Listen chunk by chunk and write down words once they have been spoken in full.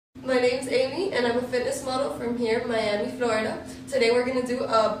my name's Amy and I'm a fitness model from here in Miami, Florida. Today we're going to do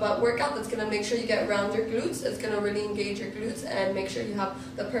a butt workout that's going to make sure you get rounder glutes. It's going to really engage your glutes and make sure you have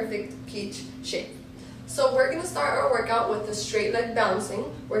the perfect peach shape. So we're going to start our workout with the straight leg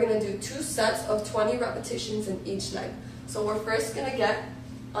bouncing. We're going to do 2 sets of 20 repetitions in each leg. So we're first going to get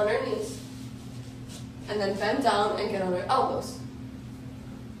on our knees and then bend down and get on our elbows.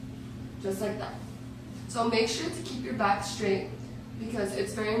 Just like that. So make sure to keep your back straight because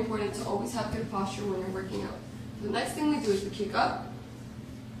it's very important to always have good posture when you're working out. The next thing we do is we kick up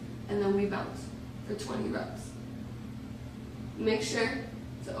and then we bounce for 20 reps. Make sure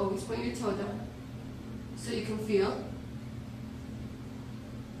to always point your toe down so you can feel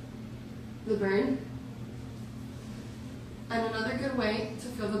the burn. And another good way to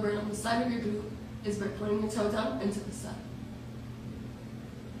feel the burn on the side of your glute is by pointing your toe down and to the side.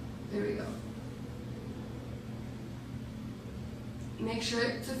 There we go. Make sure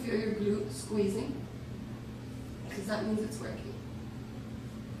to feel your glute squeezing, because that means it's working.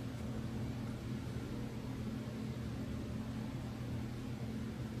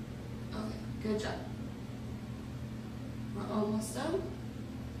 Okay, good job. We're almost done.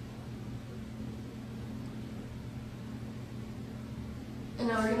 And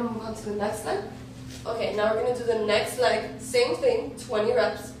now we're going to move on to the next leg. Okay, now we're going to do the next leg. Same thing, 20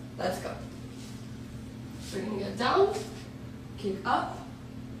 reps. Let's go. We're going to get down, kick up,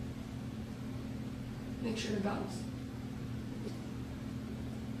 make sure to bounce.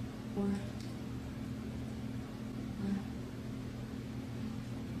 4,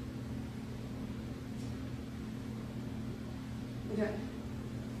 5. Okay.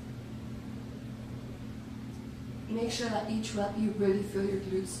 Make sure that each rep you really feel your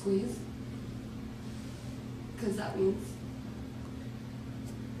glutes squeeze, because that means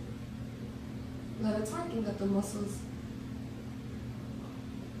that it's working, that the muscles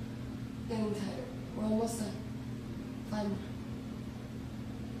getting tighter. We're almost done. 5 more.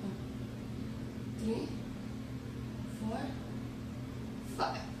 3, 4,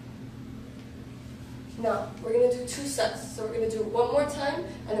 5. Now, we're going to do 2 sets. So we're going to do it one more time,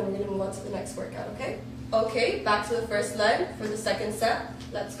 and then we're going to move on to the next workout, okay? Okay, back to the first leg for the second set.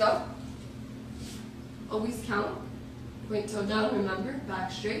 Let's go. Always count. Point toe down, remember,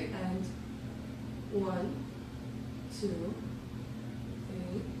 back straight, and 1, 2,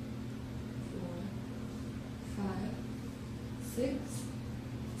 3, 4, 5, 6,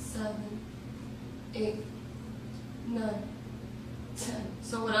 7, 8, 9, 10.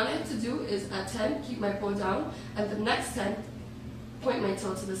 So what I like to do is at 10, keep my toe down. At the next 10, point my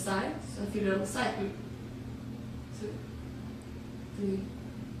toe to the side. So I feel it on the side. 2, 3,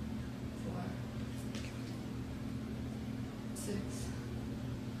 4, 6,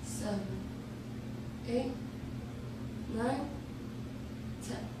 7, 8, 9,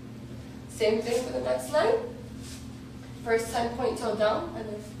 10. Same thing for the next leg. First 10, point toe down, and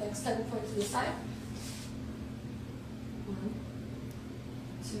then next 10, point to the side. 1,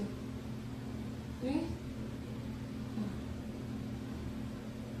 2, 3, 4.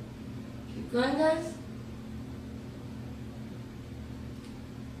 Keep going, guys.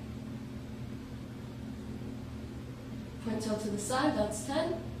 Point toe to the side, that's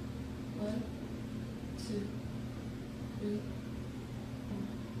 10. 1, 2, 3,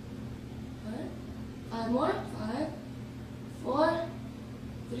 4, 5. 5 more. 5, 4,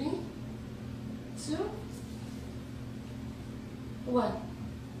 3, 2, 1.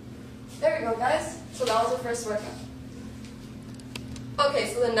 There we go, guys. So that was the first workout.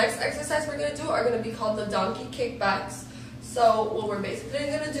 Okay, so the next exercise we're going to do are going to be called the donkey kickbacks. So what we're basically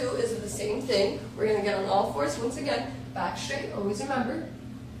going to do is the same thing. We're going to get on all fours once again, back straight, always remember.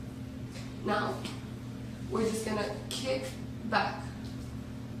 Now, we're just going to kick back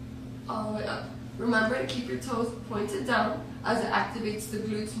all the way up. Remember to keep your toes pointed down as it activates the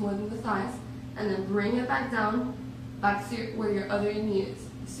glutes more than the thighs. And then bring it back down, back to where your other knee is.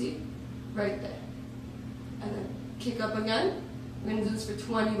 See? Right there. And then kick up again. We're going to do this for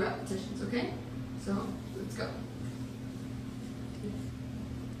 20 repetitions, okay? So, let's go.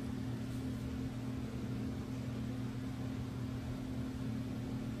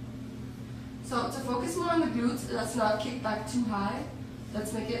 So, to focus more on the glutes, let's not kick back too high.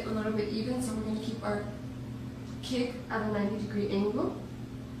 Let's make it a little bit even. So, we're going to keep our kick at a 90-degree angle.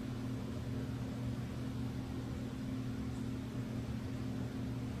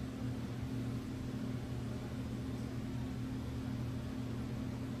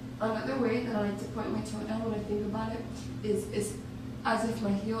 Another way that I like to point my toe down when I think about it is as if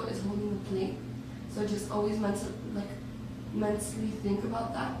my heel is holding the plate. So just always mentally think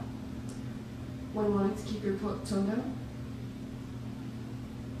about that when wanting to keep your toe down.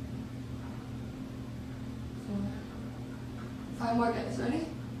 5 more, guys. Ready?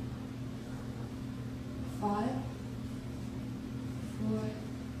 5, 4,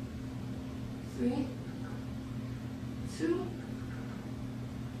 3, 2.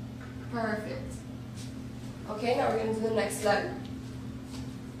 Perfect. Okay, now we're going to do the next leg.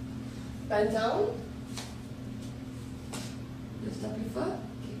 Bend down. Lift up your foot.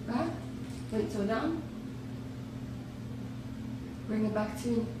 Kick back. Point toe down. Bring it back to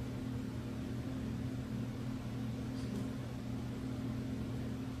me.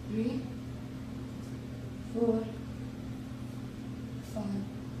 3, 4, 5,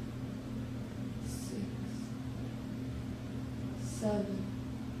 6, 7,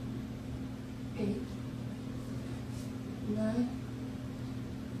 8, 9,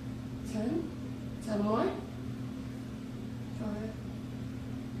 10. 10 more. 5,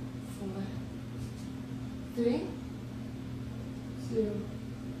 4, 3, 2,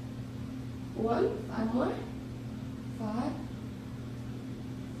 1. 5 more. 5,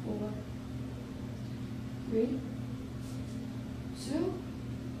 4, 3, 2,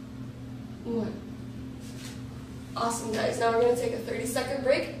 1. Awesome, guys. Now we're going to take a 30-second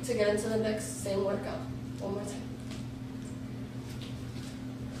break to get into the next same workout. One more time.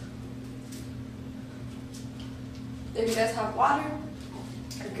 If you guys have water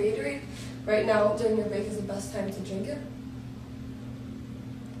or Gatorade, right now during your break is the best time to drink it.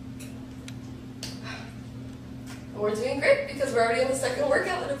 We're doing great because we're already in the second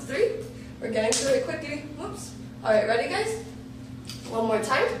workout out of 3. We're getting through it quickly. Whoops. All right, ready, guys? One more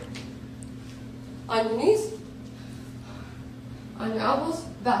time. On your knees, on your elbows,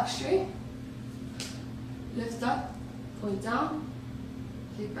 back straight. Lift up, point down,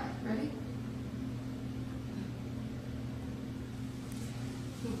 kick back. Ready?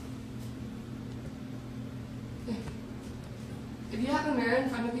 If you have a mirror in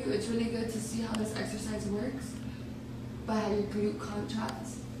front of you, it's really good to see how this exercise works by how your glute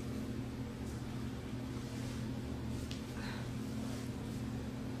contracts.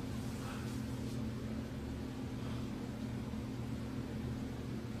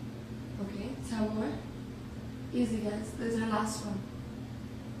 Okay, 10 more. Easy, guys. This is our last one.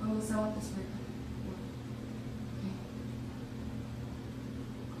 Almost done with this workout. Okay.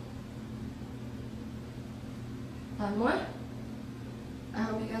 5 more. I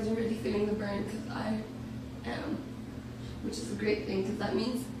hope you guys are really feeling the burn because I am, which is a great thing because that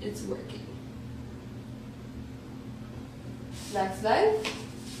means it's working. Next leg,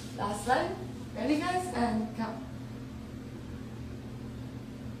 last leg. Ready, guys? And count.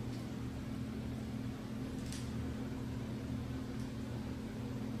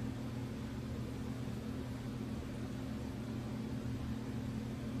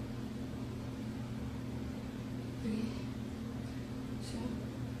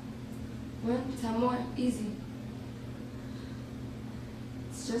 10 more, easy.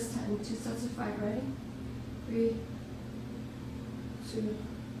 It's just 10, 2 sets of 5, ready? 3, 2,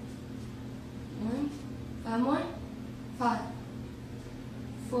 1. 5 more. 5,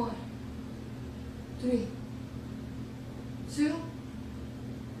 4, 3, 2,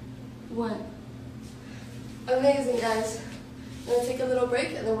 1. Amazing, guys. We're gonna take a little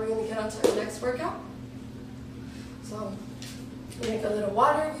break and then we're gonna get on to our next workout. So, drink a little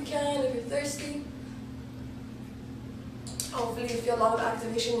water if you can, if you're thirsty. Hopefully you feel a lot of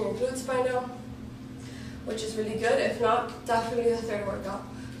activation in your glutes by now, which is really good. If not, definitely the third workout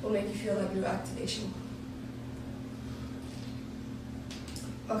will make you feel that glute activation.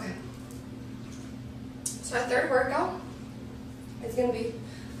 Okay. So our third workout is going to be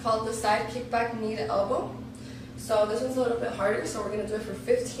called the side kickback knee to elbow. So this one's a little bit harder, so we're going to do it for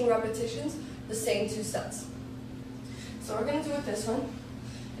 15 repetitions, the same 2 sets. So we're going to do it this one.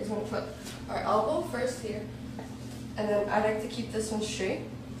 Is going to put our elbow first here, and then I like to keep this one straight.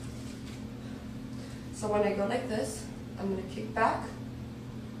 So when I go like this, I'm going to kick back,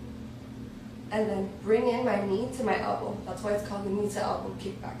 and then bring in my knee to my elbow. That's why it's called the knee to elbow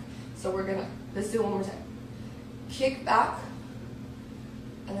kickback. So we're going to, let's do it one more time. Kick back,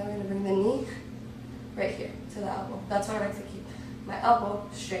 and then we're going to bring the knee right here to the elbow. That's why I like to keep my elbow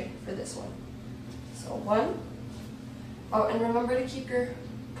straight for this one. So 1. Oh, and remember to keep your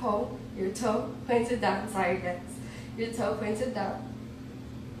toe pointed down. Sorry, guys. Your toe pointed down.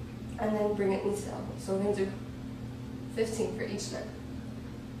 And then bring it into the elbow. So we're going to do 15 for each leg.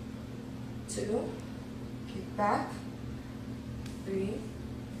 2, kick back. 3,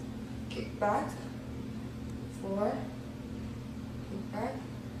 kick back. 4, kick back.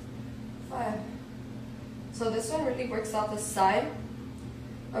 5. So this one really works out the side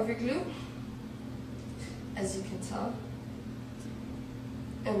of your glute, as you can tell.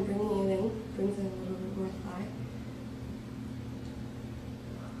 And bringing it in, brings in a little bit more thigh.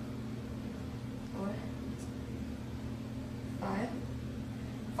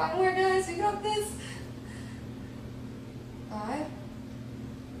 5 more, guys. We got this. 5,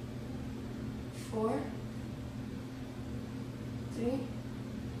 4, 3,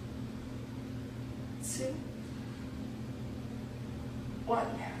 2, 1.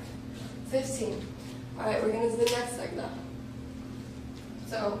 15. Alright, we're going to do the next leg now.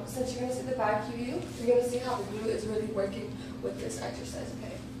 So, since you're going to see the back view, you're going to see how the glue is really working with this exercise,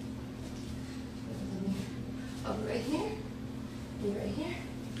 okay? Up right here, and right here.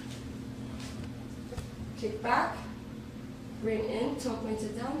 Kick back, bring in, toe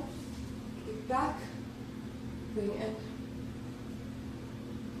pointed down, kick back, bring in.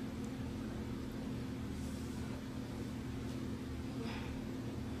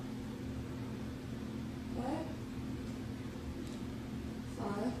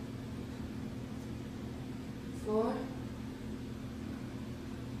 Four,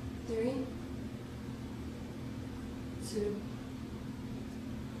 3, 2,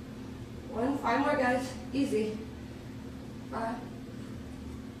 1. 5 more, guys. Easy. 5,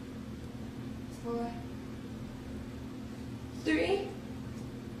 4, 3,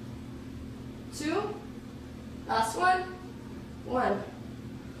 2. Last one. 1.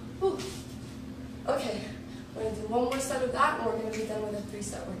 Whew. Okay. We're going to do one more set of that, and we're going to be done with a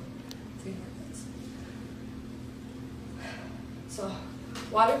 3-set work. 3 workouts. So,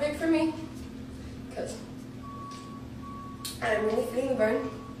 water big for me, because I'm really feeling the burn,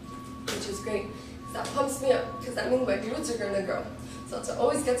 which is great, because that pumps me up, because that means my glutes are going to grow. So it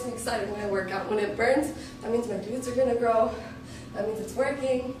always gets me excited when I work out. When it burns, that means my glutes are going to grow, that means it's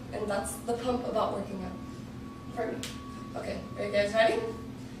working, and that's the pump about working out for me. Okay, are you guys ready?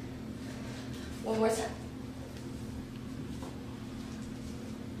 One more time.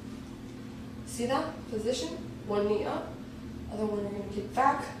 See that position? One knee up, other one we're going to kick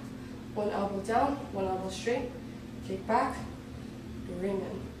back, one elbow down, one elbow straight, kick back, bring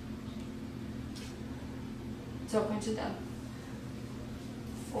in. Toe pointed down.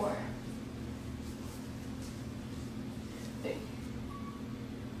 4, 3, 2.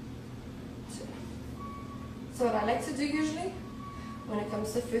 So what I like to do usually, when it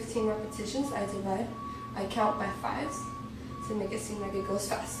comes to 15 repetitions, I divide. I count by 5s to make it seem like it goes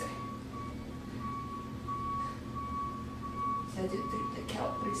faster. So I do the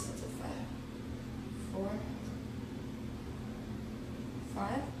count 3 sets of 5. 4,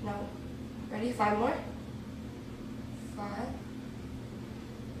 5. Now, ready? 5 more. 5,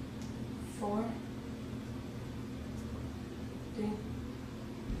 4, 3,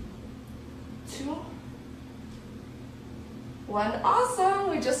 2, 1. Awesome!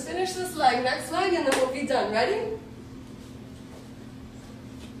 We just finished this leg. Next leg, and then we'll be done. Ready?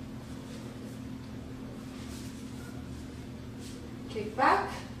 Kick back,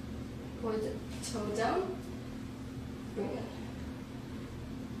 pull the toe down, bring it.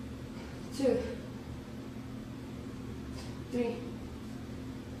 2, 3,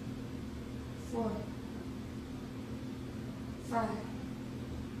 4, 5,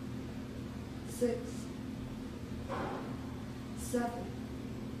 6, 7,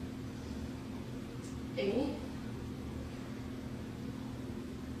 8,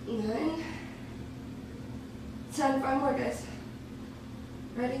 9, 10. 5 more, guys.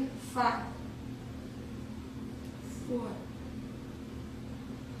 Ready? 5, 4,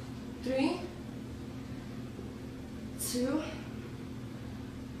 3, 2,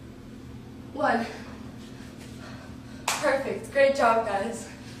 1. Perfect. Great job, guys.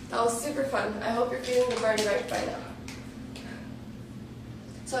 That was super fun. I hope you're feeling the burn right by now.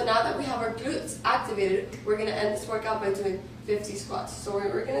 So now that we have our glutes activated, we're going to end this workout by doing 50 squats. So what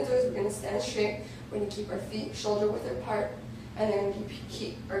we're going to do is we're going to stand straight. We're going to keep our feet shoulder width apart. And then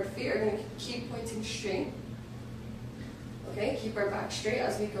our feet are going to keep pointing straight. Okay, keep our back straight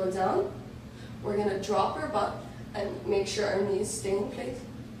as we go down. We're going to drop our butt and make sure our knees stay in place.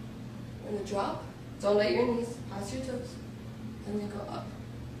 We're going to drop. Don't let your knees pass your toes. And then go up.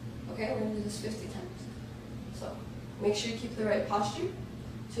 Okay, we're going to do this 50 times. So make sure you keep the right posture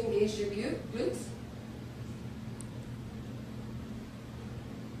to engage your glutes.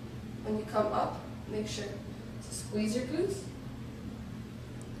 When you come up, make sure to squeeze your glutes.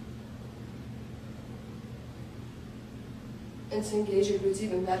 And to engage your glutes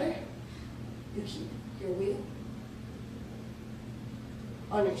even better, you keep your weight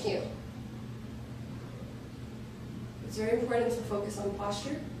on your heel. It's very important to focus on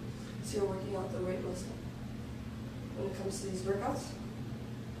posture so you're working out the right muscle when it comes to these workouts.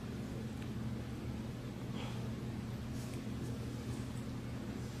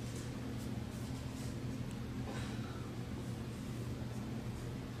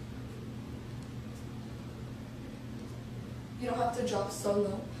 You don't have to drop so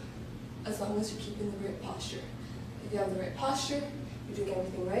low as long as you're keeping the right posture. If you have the right posture, you're doing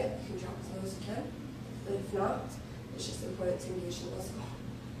everything right, you can drop as low as you can. But if not, it's just important to engage the muscle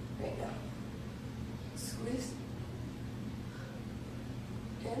right now. Squeeze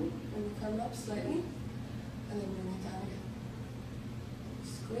in, and you come up slightly, and then bring it down again.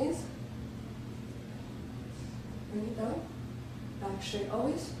 Squeeze, bring it down, back straight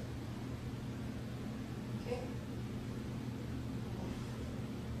always. Okay.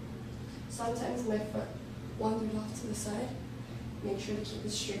 Sometimes my foot wandered off to the side. Make sure to keep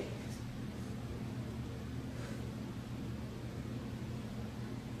it straight.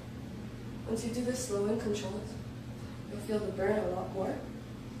 Once you do this slow and controlled, you'll feel the burn a lot more,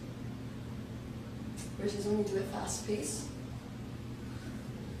 versus when you do it fast paced.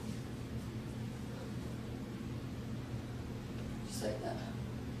 Just like that.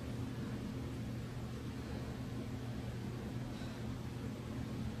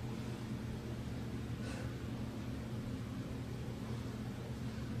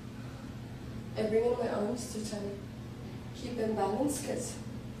 I bring in my arms to try to keep in balance, because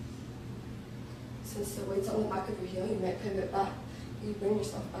since the weight's on the back of your heel, you might pivot back. You bring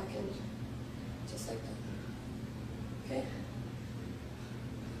yourself back in, just like that. Okay?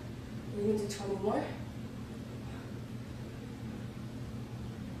 We're going to do 20 more.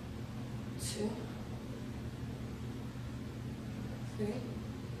 2, 3,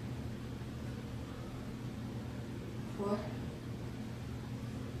 4, 5.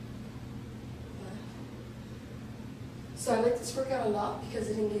 So I like this workout a lot because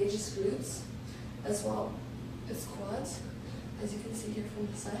it engages glutes as well as quads, as you can see here from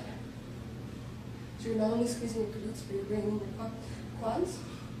the side. So you're not only squeezing your glutes, but you're bringing your quads.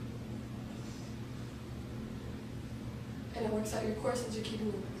 And it works out your core since you're keeping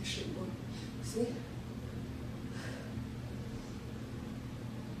your back straight more. See?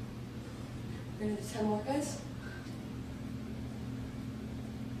 We're going to do 10 more, guys.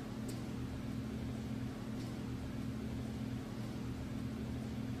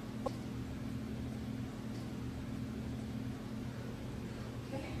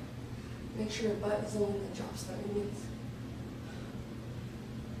 Make sure your butt is the one that drops down your knees.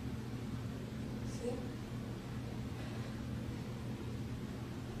 See?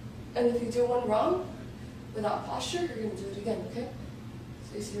 And if you do one wrong, without posture, you're going to do it again, okay?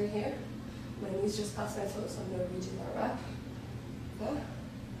 So you see right here, my knees just past my toes, so I'm going to redo that wrap. Okay?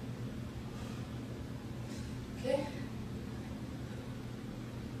 Okay?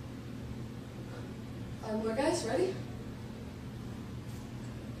 5 more, guys, ready?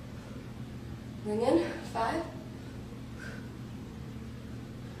 Bring in 5,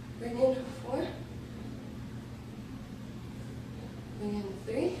 bring in 4, bring in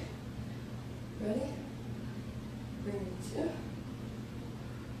 3, ready, bring in 2,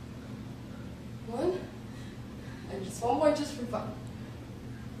 1, and just one more just for fun.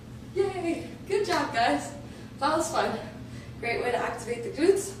 Yay! Good job, guys. That was fun. Great way to activate the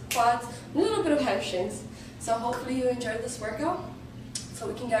glutes, quads, and a little bit of hamstrings. So hopefully you enjoyed this workout, so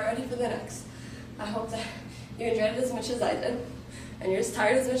we can get ready for the next. I hope that you enjoyed it as much as I did, and you're as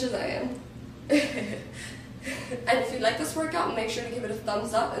tired as much as I am. And if you like this workout, make sure to give it a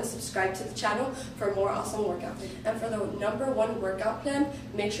thumbs up and subscribe to the channel for more awesome workouts. And for the #1 workout plan,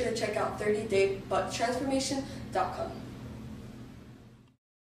 make sure to check out 30daybutttransformation.com.